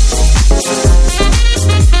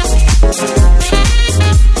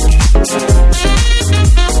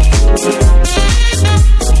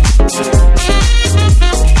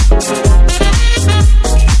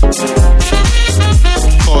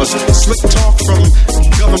 Cause slick talk from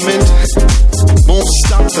government won't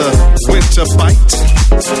stop the winter bite.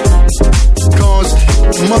 Cause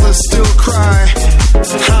mothers still cry,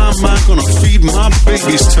 how am I gonna feed my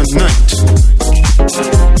babies tonight?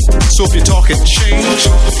 So if you're talking change,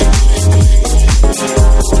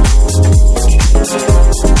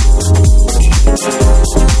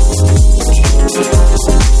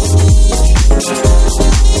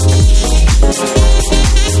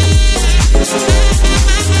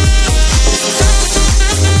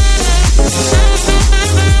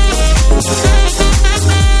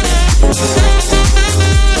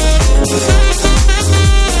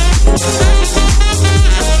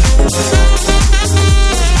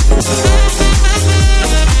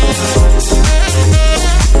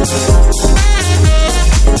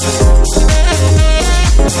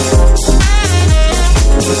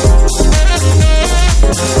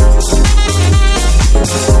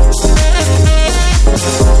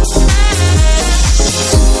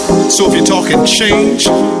 so if you're talking change,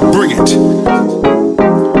 bring it.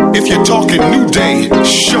 If you're talking new day,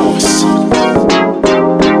 show us.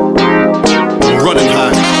 Run and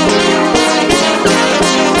hide.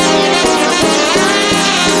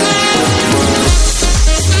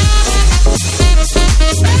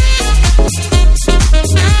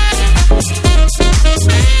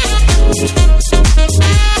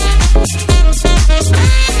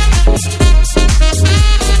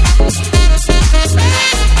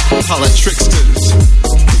 Tricksters,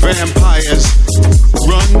 vampires,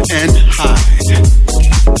 run and hide.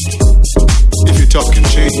 If you're talking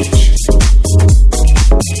change,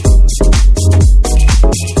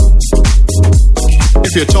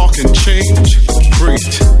 if you're talking change, bring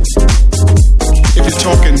it. If you're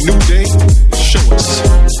talking new day, show us.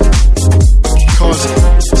 Cause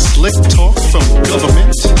slick talk from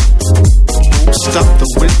government won't stop the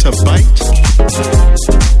winter bite.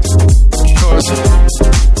 Cause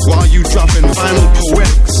while you dropping vinyl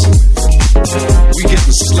poetics, we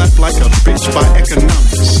getting slapped like a bitch by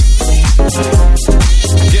economics.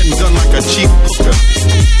 Getting done like a cheap hooker,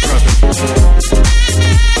 brother.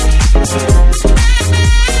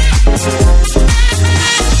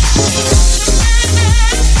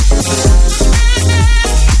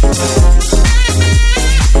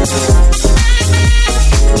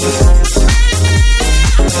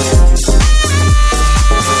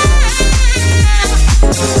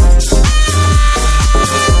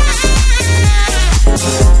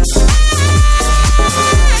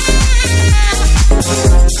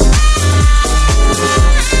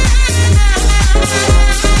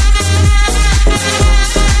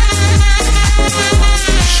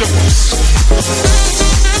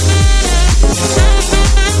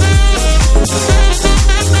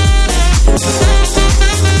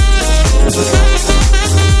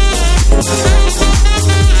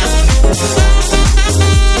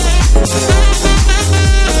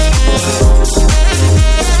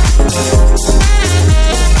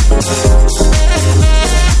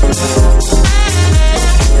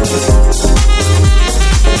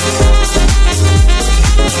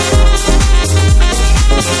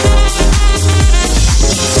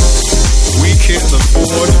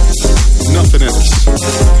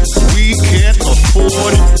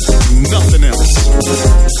 Lord, nothing else.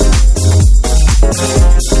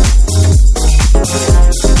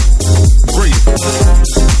 Breathe.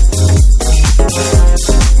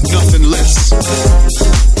 Nothing less.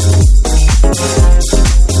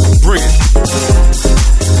 Breathe.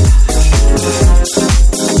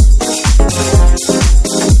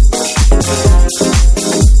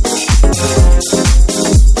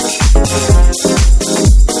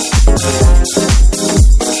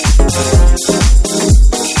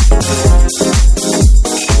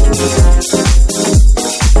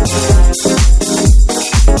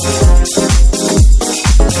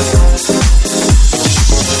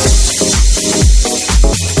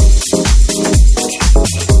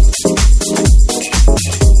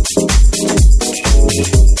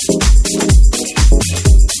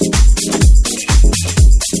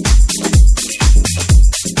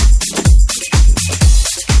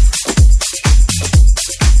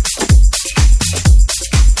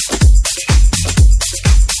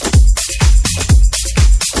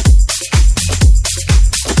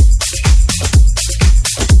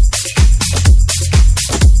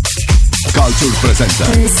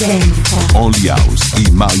 Presenta Only House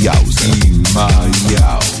in My House, in My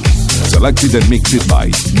House. Selected and mixed by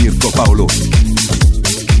Mirko Paoloni.